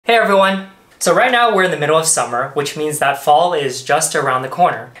Hey everyone! So right now we're in the middle of summer, which means that fall is just around the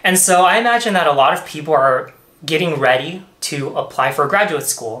corner. And so I imagine that a lot of people are getting ready to apply for graduate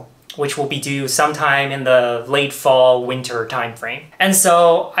school, which will be due sometime in the late fall, winter timeframe. And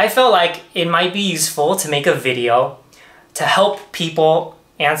so I felt like it might be useful to make a video to help people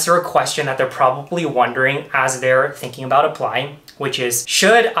answer a question that they're probably wondering as they're thinking about applying, which is,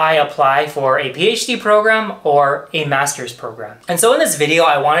 should I apply for a PhD program or a master's program? And so in this video,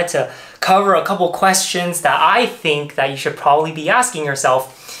 I wanted to cover a couple questions that I think that you should probably be asking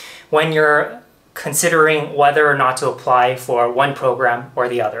yourself when you're considering whether or not to apply for one program or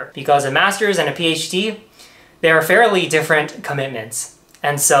the other. Because a master's and a PhD, they're fairly different commitments.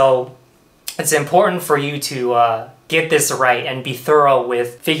 And so it's important for you to get this right and be thorough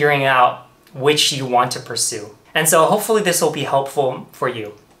with figuring out which you want to pursue. And so hopefully this will be helpful for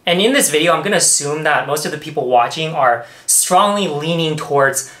you. And in this video, I'm going to assume that most of the people watching are strongly leaning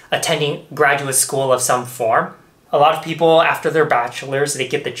towards attending graduate school of some form. A lot of people, after their bachelor's, they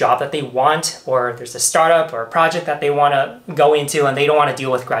get the job that they want, or there's a startup or a project that they want to go into and they don't want to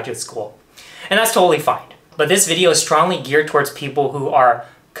deal with graduate school. And that's totally fine. But this video is strongly geared towards people who are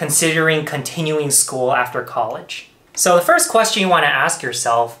considering continuing school after college. So the first question you want to ask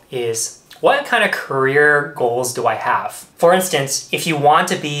yourself is, what kind of career goals do I have? For instance, if you want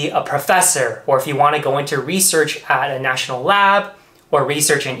to be a professor, or if you want to go into research at a national lab, or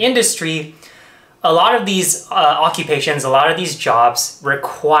research in industry, a lot of these occupations, a lot of these jobs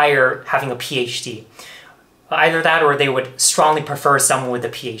require having a PhD. Either that or they would strongly prefer someone with a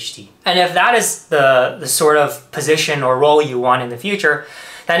PhD. And if that is the sort of position or role you want in the future,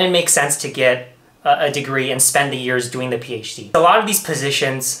 then it makes sense to get a degree and spend the years doing the PhD. A lot of these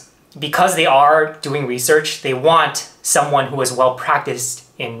positions, because they are doing research, they want someone who is well practiced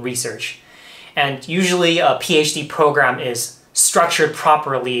in research. And usually a PhD program is structured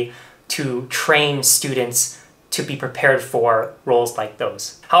properly to train students to be prepared for roles like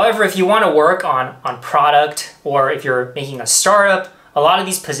those. However, if you want to work on product, or if you're making a startup, a lot of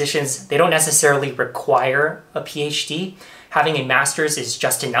these positions, they don't necessarily require a PhD. Having a master's is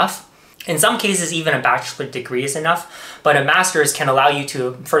just enough. In some cases, even a bachelor's degree is enough, but a master's can allow you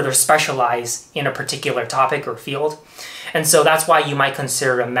to further specialize in a particular topic or field. And so that's why you might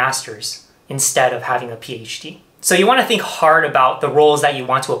consider a master's instead of having a PhD. So you want to think hard about the roles that you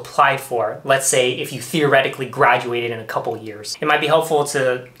want to apply for. Let's say if you theoretically graduated in a couple years. It might be helpful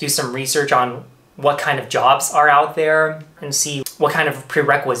to do some research on what kind of jobs are out there and see what kind of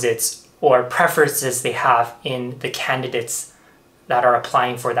prerequisites or preferences they have in the candidates that are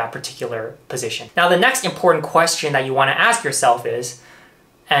applying for that particular position. Now, the next important question that you want to ask yourself is,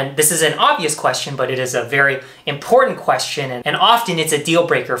 and this is an obvious question, but it is a very important question, and often it's a deal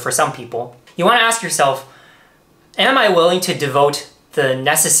breaker for some people. You want to ask yourself, am I willing to devote the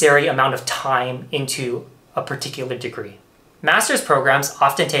necessary amount of time into a particular degree? Master's programs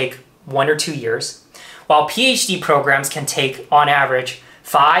often take 1 or 2 years, while PhD programs can take, on average,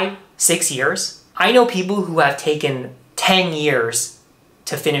 5, 6 years. I know people who have taken 10 years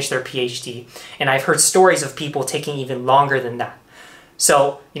to finish their PhD, and I've heard stories of people taking even longer than that.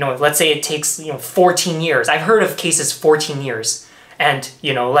 So, let's say it takes, 14 years. I've heard of cases 14 years, and,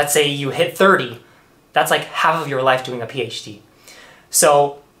 let's say you hit 30. That's like half of your life doing a PhD.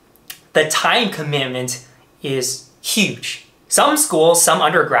 So the time commitment is huge. Some schools, some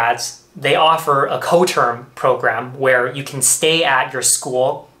undergrads, they offer a co-term program where you can stay at your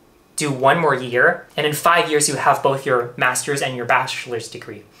school, do 1 more year, and in 5 years you have both your master's and your bachelor's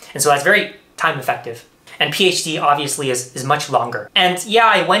degree. And so that's very time effective. And PhD obviously is much longer. And yeah,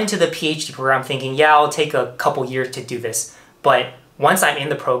 I went into the PhD program thinking, yeah, I'll take a couple years to do this. But once I'm in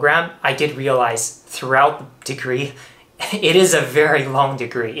the program, I did realize throughout the degree, it is a very long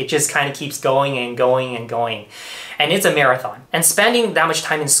degree. It just kind of keeps going and going and going. And it's a marathon. And spending that much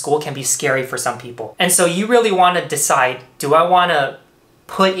time in school can be scary for some people. And so you really want to decide, do I want to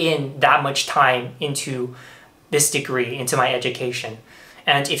put in that much time into this degree, into my education?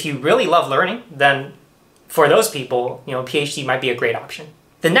 And if you really love learning, then for those people, PhD might be a great option.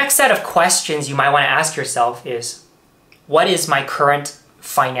 The next set of questions you might want to ask yourself is, what is my current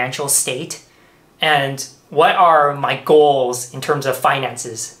financial state? And what are my goals in terms of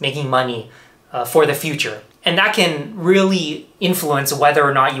finances, making money for the future? And that can really influence whether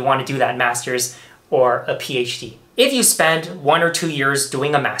or not you want to do that master's or a PhD. If you spend 1 or 2 years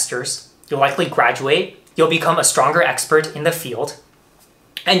doing a master's, you'll likely graduate, you'll become a stronger expert in the field,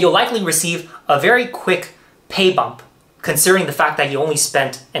 and you'll likely receive a very quick pay bump, considering the fact that you only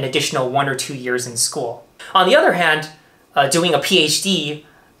spent an additional 1 or 2 years in school. On the other hand, doing a PhD,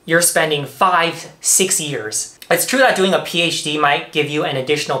 you're spending 5, 6 years. It's true that doing a PhD might give you an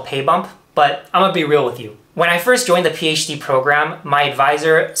additional pay bump, but I'm gonna be real with you. When I first joined the PhD program, my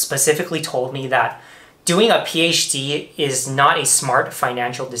advisor specifically told me that doing a PhD is not a smart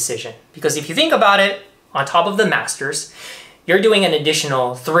financial decision. Because if you think about it, on top of the master's, you're doing an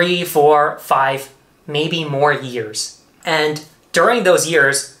additional 3, 4, 5, maybe more years. And during those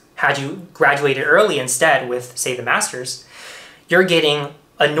years, had you graduated early instead with, say, the master's, you're getting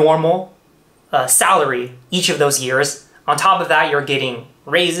a normal salary each of those years. On top of that, you're getting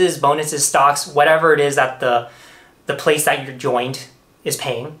raises, bonuses, stocks, whatever it is that the place that you're joined is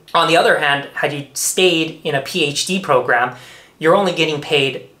paying. On the other hand, had you stayed in a PhD program, you're only getting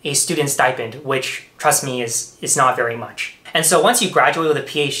paid a student stipend, which, trust me, is not very much. And so once you graduate with a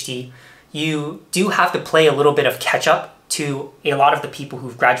PhD, you do have to play a little bit of catch up to a lot of the people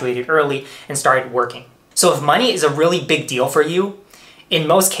who've graduated early and started working. So if money is a really big deal for you, in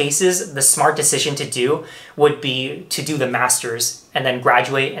most cases, the smart decision to do would be to do the master's and then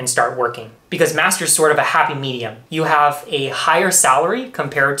graduate and start working. Because master's is sort of a happy medium. You have a higher salary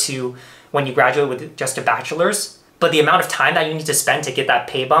compared to when you graduate with just a bachelor's, but the amount of time that you need to spend to get that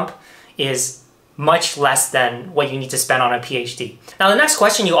pay bump is much less than what you need to spend on a PhD. Now, the next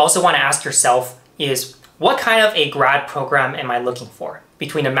question you also want to ask yourself is, what kind of a grad program am I looking for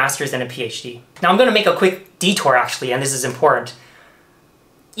between a master's and a PhD? Now, I'm going to make a quick detour actually, and this is important.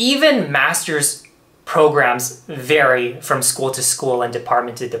 Even master's programs vary from school to school and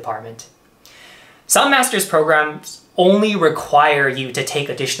department to department. Some master's programs only require you to take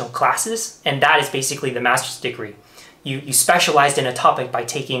additional classes, and that is basically the master's degree. You specialized in a topic by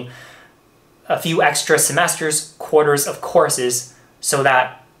taking a few extra semesters, quarters of courses, so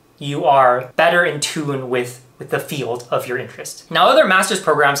that you are better in tune with the field of your interest. Now, other master's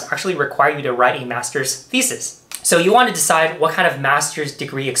programs actually require you to write a master's thesis. So you want to decide what kind of master's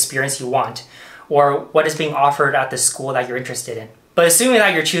degree experience you want, or what is being offered at the school that you're interested in. But assuming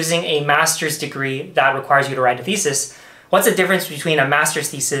that you're choosing a master's degree that requires you to write a thesis, what's the difference between a master's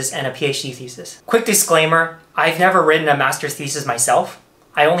thesis and a PhD thesis? Quick disclaimer, I've never written a master's thesis myself.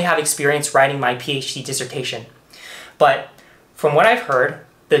 I only have experience writing my PhD dissertation. But from what I've heard,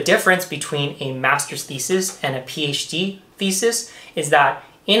 the difference between a master's thesis and a PhD thesis is that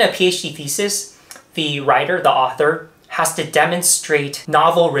in a PhD thesis, the writer, the author, has to demonstrate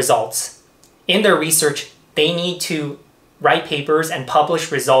novel results. In their research, they need to write papers and publish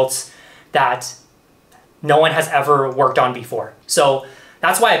results that no one has ever worked on before. So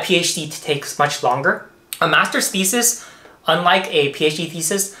that's why a PhD takes much longer. A master's thesis, unlike a PhD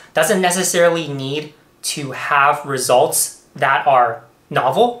thesis, doesn't necessarily need to have results that are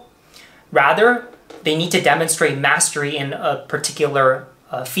novel. Rather, they need to demonstrate mastery in a particular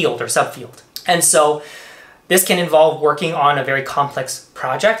field or subfield. And so this can involve working on a very complex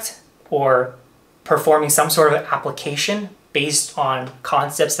project or performing some sort of application based on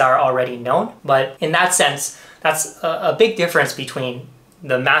concepts that are already known. But in that sense, that's a big difference between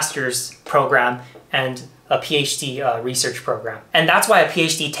the master's program and a PhD research program. And that's why a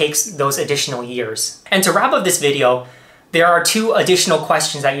PhD takes those additional years. And to wrap up this video, there are 2 additional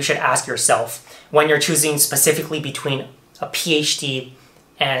questions that you should ask yourself when you're choosing specifically between a PhD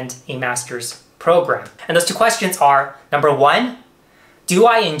and a master's program. And those 2 questions are, number 1, do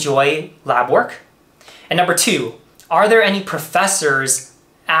I enjoy lab work? And number 2, are there any professors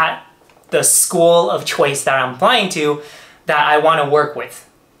at the school of choice that I'm applying to that I want to work with?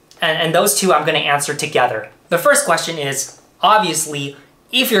 And those 2 I'm going to answer together. The first question is, obviously,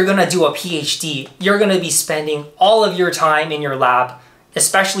 if you're going to do a PhD, you're going to be spending all of your time in your lab,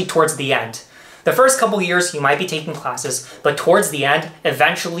 especially towards the end. The first couple years, you might be taking classes, but towards the end,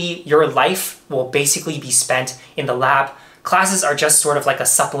 eventually your life will basically be spent in the lab. Classes are just sort of like a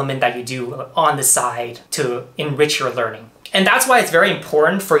supplement that you do on the side to enrich your learning. And that's why it's very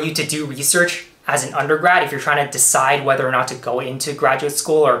important for you to do research as an undergrad if you're trying to decide whether or not to go into graduate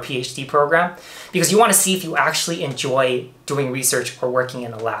school or a PhD program, because you want to see if you actually enjoy doing research or working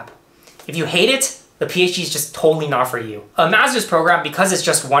in a lab. If you hate it, the PhD is just totally not for you. A master's program, because it's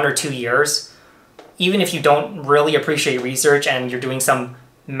just 1 or 2 years, even if you don't really appreciate research and you're doing some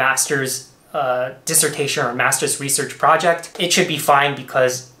master's dissertation or master's research project, it should be fine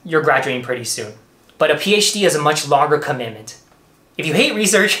because you're graduating pretty soon. But a PhD is a much longer commitment. If you hate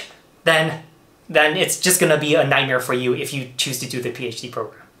research, then it's just gonna be a nightmare for you if you choose to do the PhD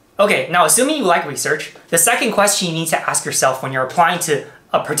program. Okay, now assuming you like research, the second question you need to ask yourself when you're applying to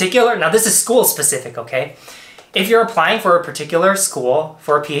a particular, now this is school specific, okay? If you're applying for a particular school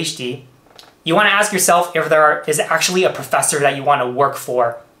for a PhD, you want to ask yourself if there is actually a professor that you want to work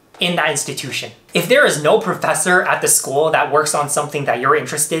for in that institution. If there is no professor at the school that works on something that you're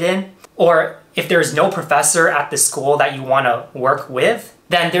interested in, or if there's no professor at the school that you want to work with,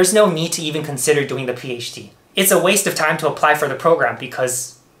 then there's no need to even consider doing the PhD. It's a waste of time to apply for the program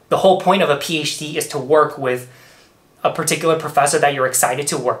because the whole point of a PhD is to work with a particular professor that you're excited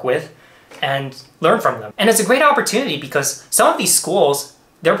to work with and learn from them. And it's a great opportunity because some of these schools,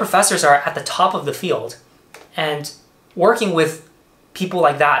 their professors are at the top of the field. And working with people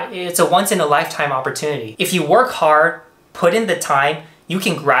like that, it's a once-in-a-lifetime opportunity. If you work hard, put in the time, you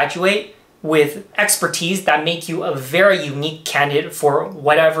can graduate with expertise that make you a very unique candidate for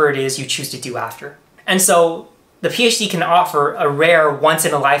whatever it is you choose to do after. And so the PhD can offer a rare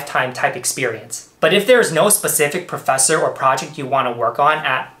once-in-a-lifetime type experience. But if there's no specific professor or project you want to work on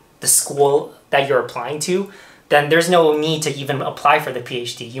at the school that you're applying to, then there's no need to even apply for the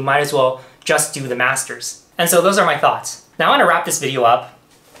PhD. You might as well just do the master's. And so those are my thoughts. Now I want to wrap this video up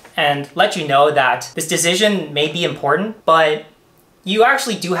and let you know that this decision may be important, but you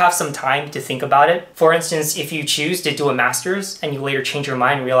actually do have some time to think about it. For instance, if you choose to do a master's and you later change your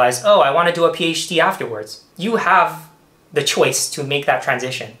mind and realize, oh, I want to do a PhD afterwards, you have the choice to make that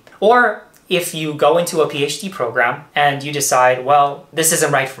transition. Or if you go into a PhD program and you decide, well, this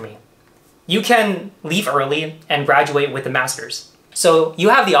isn't right for me, you can leave early and graduate with a master's. So you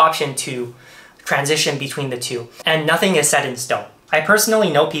have the option to transition between the two, and nothing is set in stone. I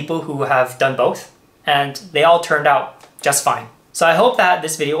personally know people who have done both, and they all turned out just fine. So I hope that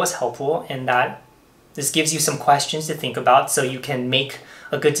this video was helpful and that this gives you some questions to think about so you can make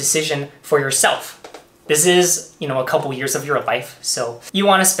a good decision for yourself. This is, a couple years of your life, so you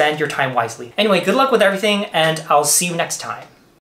want to spend your time wisely. Anyway, good luck with everything, and I'll see you next time.